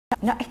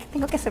No, es que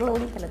tengo que hacerlo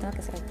ahorita, lo tengo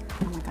que hacer ahorita.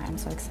 Oh my God, I'm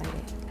so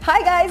excited.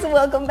 Hi guys,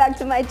 welcome back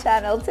to my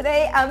channel.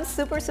 Today I'm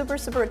super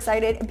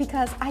excited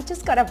because I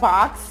just got a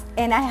box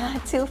and I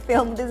had to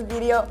film this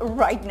video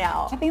right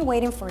now. I've been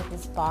waiting for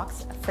this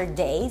box for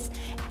days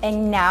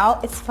and now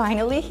it's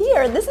finally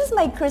here. This is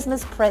my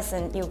Christmas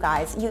present, you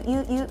guys.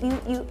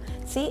 You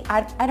see,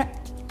 I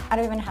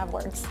don't even have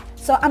words.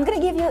 So I'm gonna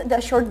give you the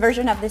short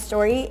version of this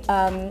story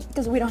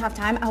because we don't have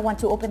time. I want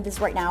to open this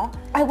right now.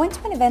 I went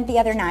to an event the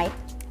other night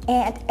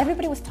and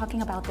everybody was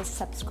talking about this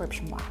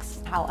subscription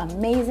box, how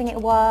amazing it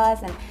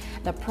was and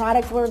the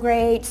products were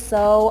great.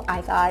 So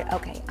I thought,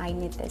 okay, I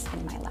need this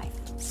in my life.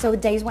 So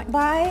days went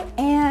by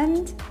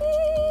and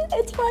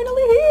it's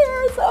finally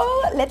here.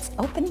 So let's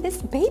open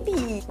this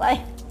baby.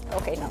 Like,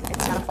 okay, no,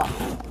 it's gonna fall.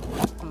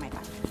 Oh my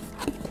God.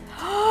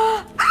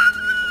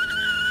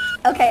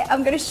 Okay,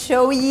 I'm gonna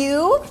show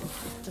you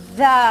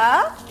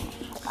the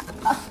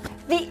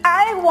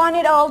I Want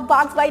It All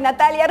box by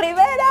Natalia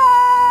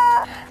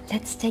Rivera.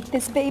 Let's take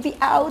this baby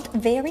out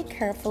very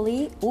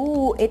carefully.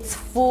 Ooh, it's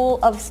full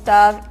of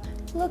stuff.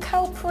 Look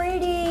how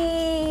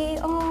pretty.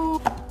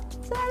 Oh,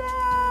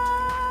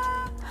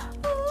 ta-da!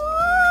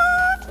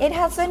 Oh, it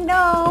has a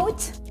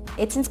note.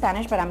 It's in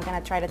Spanish, but I'm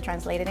gonna try to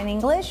translate it in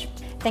English.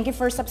 Thank you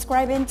for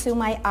subscribing to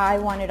my I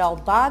Want It All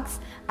box.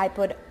 I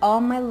put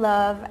all my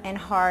love and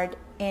heart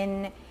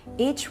in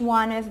each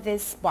one of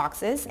these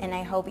boxes, and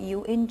I hope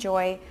you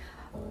enjoy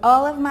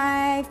all of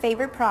my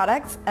favorite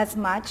products as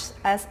much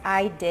as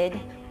I did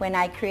when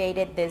I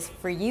created this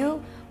for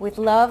you. With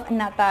love,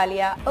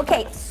 Natalia.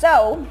 Okay,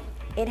 so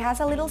it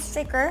has a little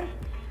sticker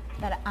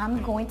that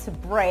I'm going to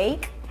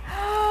break.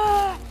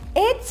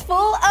 It's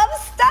full of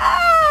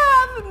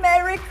stuff!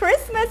 Merry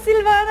Christmas,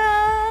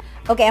 Silvana!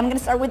 Okay, I'm gonna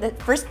start with the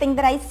first thing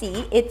that I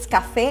see. It's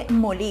café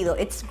molido.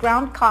 It's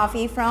ground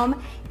coffee from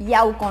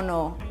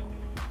Yaucono.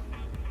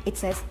 It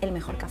says El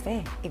Mejor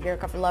Café. If you're a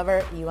coffee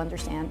lover, you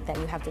understand that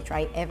you have to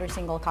try every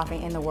single coffee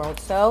in the world.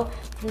 So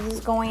this is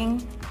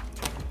going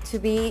to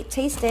be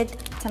tasted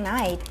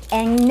tonight.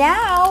 And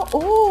now,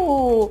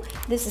 ooh,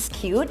 this is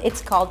cute.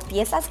 It's called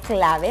Piezas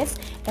Claves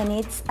and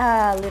it's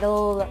a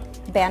little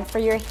band for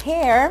your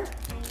hair.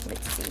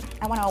 Let's see,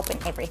 I wanna open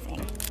everything.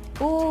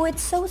 Ooh,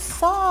 it's so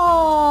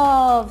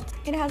soft.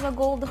 It has a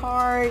gold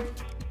heart.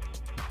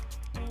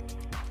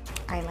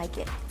 I like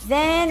it.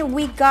 Then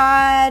we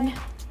got,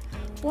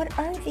 what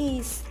are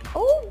these?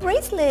 Oh,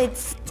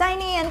 bracelets.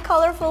 Tiny and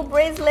colorful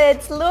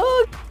bracelets.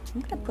 Look.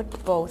 I'm gonna put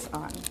both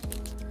on.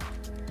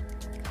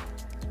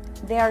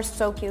 They are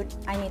so cute.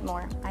 I need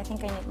more. I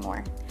think I need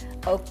more.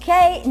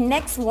 Okay,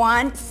 next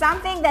one.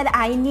 Something that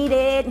I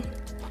needed.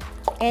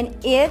 And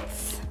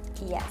it's,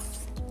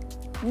 yes,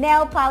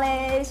 nail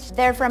polish.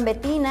 They're from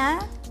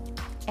Bettina.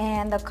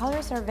 And the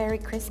colors are very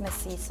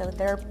Christmassy, so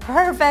they're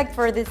perfect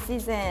for this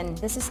season.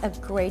 This is a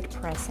great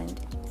present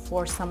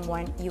for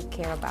someone you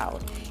care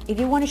about. If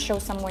you want to show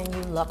someone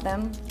you love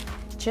them,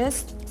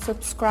 just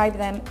subscribe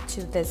them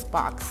to this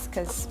box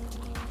because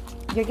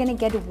you're gonna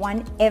get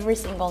one every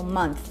single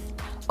month.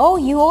 Oh,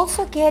 you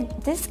also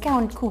get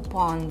discount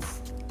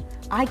coupons.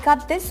 I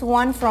got this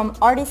one from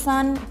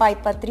Artisan by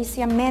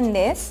Patricia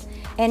Mendez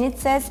and it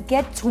says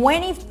get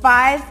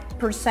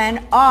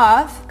 25%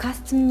 off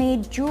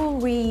custom-made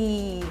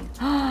jewelry.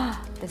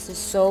 This is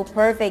so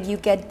perfect. You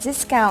get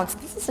discounts.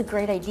 This is a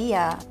great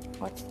idea.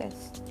 What's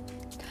this?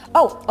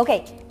 Oh,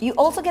 okay. You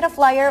also get a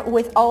flyer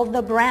with all the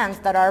brands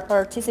that are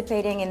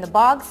participating in the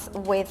box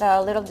with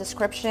a little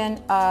description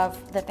of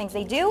the things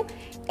they do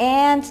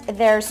and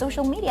their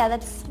social media.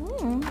 That's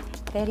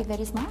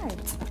very smart.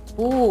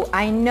 Ooh,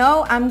 I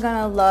know I'm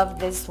gonna love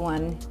this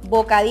one.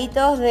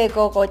 Bocaditos de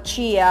coco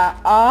chia.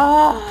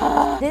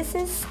 This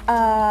is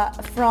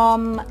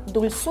from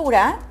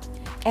Dulzura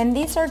and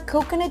these are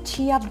coconut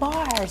chia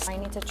bars. I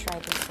need to try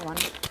this one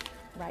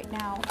right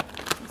now.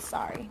 I'm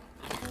sorry.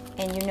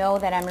 And you know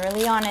that I'm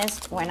really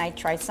honest. When I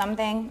try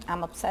something,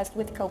 I'm obsessed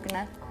with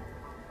coconut.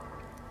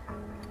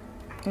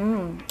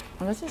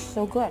 This is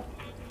so good.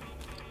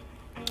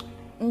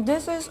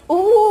 This is,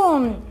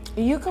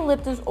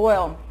 eucalyptus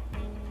oil.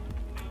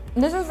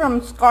 This is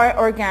from Sky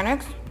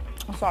Organics.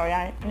 I'm sorry,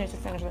 I need to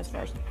finish this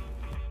first.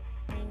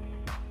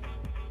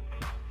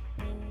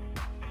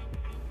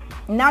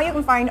 Now you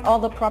can find all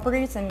the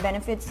properties and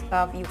benefits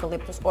of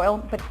eucalyptus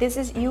oil, but this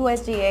is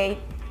USDA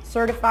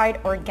certified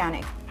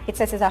organic. It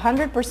says it's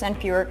 100%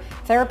 pure,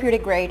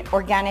 therapeutic grade,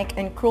 organic,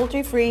 and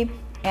cruelty-free,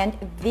 and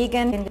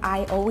vegan. And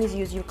I always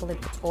use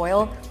eucalyptus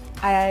oil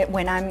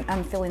when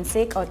I'm feeling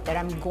sick or that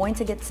I'm going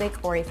to get sick,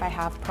 or if I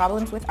have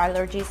problems with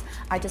allergies.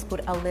 I just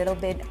put a little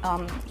bit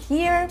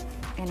here,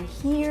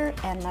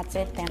 and that's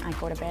it. Then I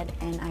go to bed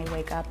and I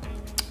wake up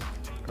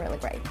really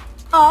great.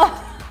 Oh,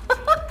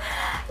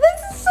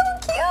 this is so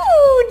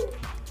cute.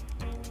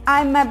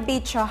 I'm a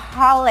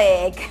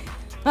beachaholic.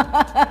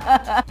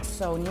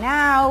 So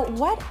now,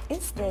 what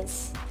is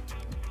this?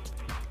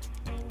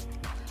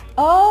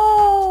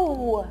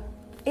 Oh,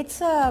 it's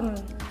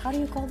how do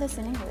you call this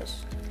in English?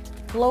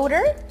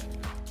 Floater?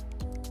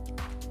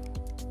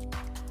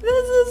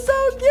 This is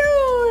so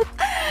cute!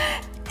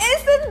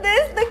 Isn't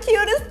this the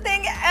cutest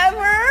thing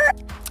ever?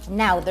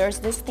 Now, there's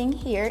this thing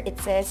here. It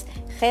says,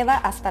 Jeva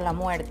hasta la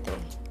muerte.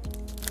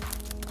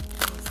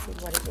 Let's see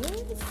what it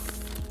is.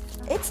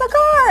 It's a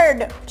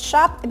card!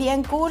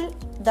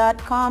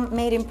 Shopbiencool.com,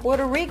 made in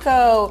Puerto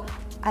Rico.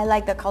 I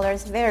like the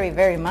colors very,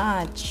 very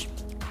much.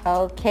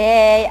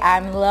 Okay,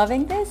 I'm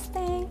loving this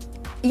thing.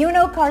 You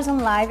know, Carson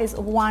Live is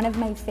one of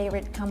my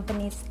favorite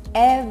companies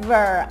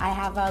ever. I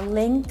have a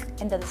link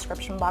in the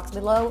description box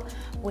below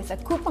with a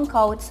coupon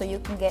code so you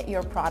can get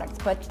your products.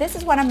 But this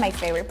is one of my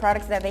favorite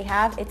products that they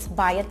have. It's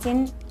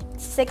biotin,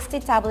 60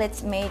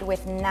 tablets made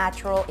with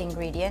natural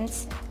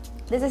ingredients.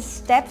 This is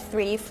step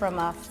 3 from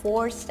a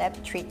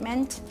 4-step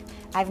treatment.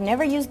 I've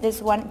never used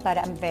this one, but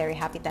I'm very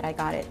happy that I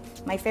got it.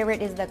 My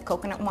favorite is the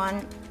coconut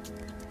one.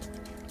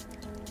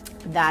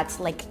 That's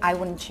like, I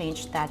wouldn't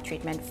change that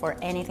treatment for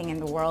anything in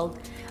the world.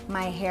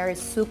 My hair is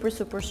super,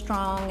 super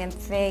strong and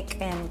thick,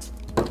 and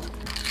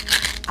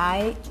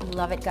I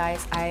love it,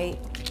 guys. I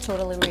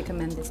totally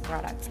recommend this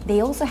product.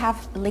 They also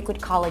have liquid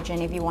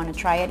collagen if you want to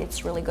try it.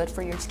 It's really good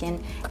for your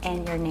skin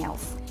and your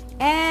nails.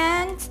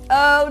 And,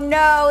 oh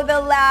no,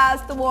 the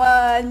last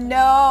one.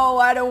 No,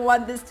 I don't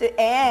want this to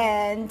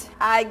end.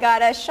 I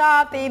got a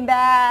shopping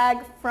bag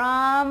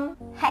from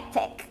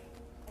Hectic.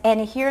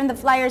 And here in the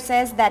flyer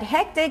says that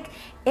Hectic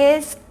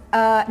is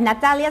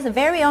Natalia's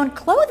very own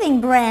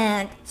clothing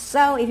brand.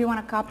 So if you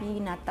want to copy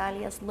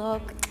Natalia's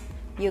look,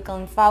 you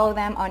can follow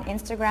them on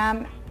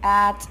Instagram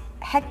at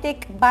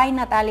Hectic by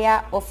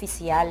Natalia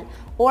Oficial,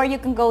 or you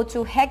can go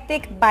to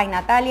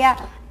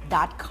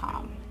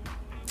hecticbynatalia.com.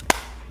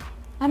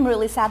 I'm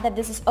really sad that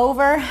this is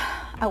over.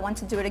 I want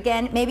to do it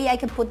again. Maybe I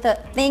can put the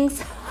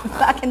things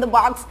back in the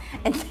box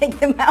and take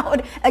them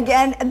out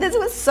again. This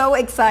was so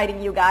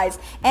exciting, you guys.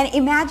 And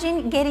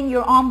imagine getting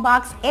your own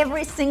box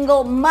every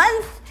single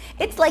month.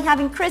 It's like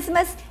having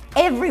Christmas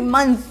every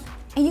month.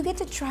 And you get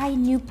to try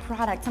new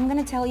products. I'm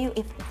gonna tell you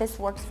if this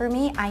works for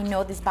me. I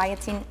know this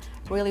biotin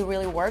really,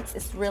 really works.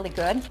 It's really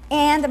good.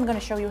 And I'm gonna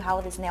show you how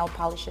these nail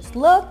polishes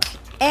look.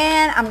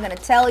 And I'm gonna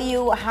tell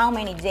you how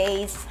many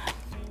days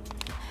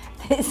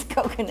these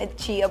coconut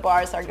chia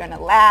bars are gonna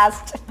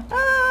last.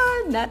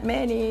 Not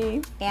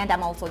many. And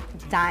I'm also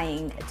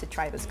dying to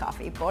try this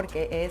coffee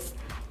porque es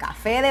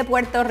Café de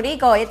Puerto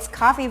Rico. It's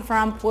coffee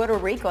from Puerto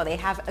Rico. They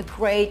have a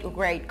great,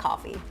 great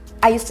coffee.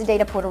 I used to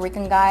date a Puerto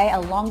Rican guy a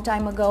long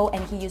time ago,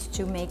 and he used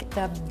to make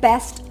the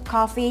best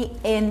coffee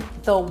in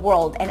the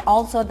world and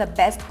also the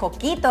best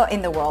coquito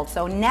in the world.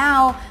 So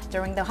now,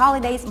 during the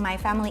holidays, my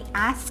family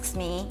asks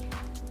me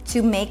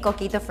to make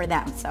coquito for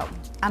them. So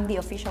I'm the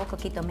official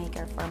coquito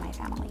maker for my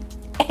family.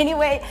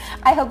 Anyway,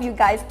 I hope you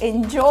guys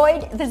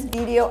enjoyed this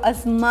video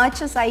as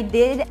much as I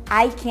did.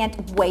 I can't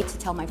wait to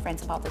tell my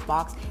friends about this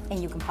box,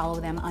 and you can follow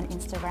them on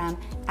Instagram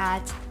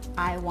at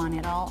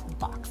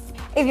IWantItAllBox.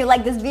 If you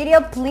like this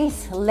video,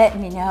 please let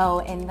me know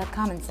in the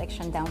comment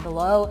section down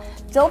below.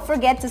 Don't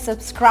forget to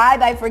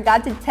subscribe. I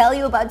forgot to tell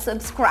you about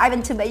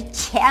subscribing to my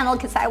channel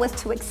because I was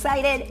too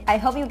excited. I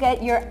hope you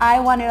get your I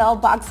Want It All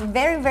box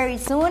very, very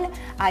soon.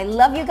 I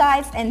love you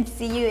guys and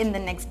see you in the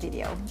next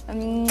video.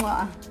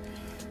 Mwah.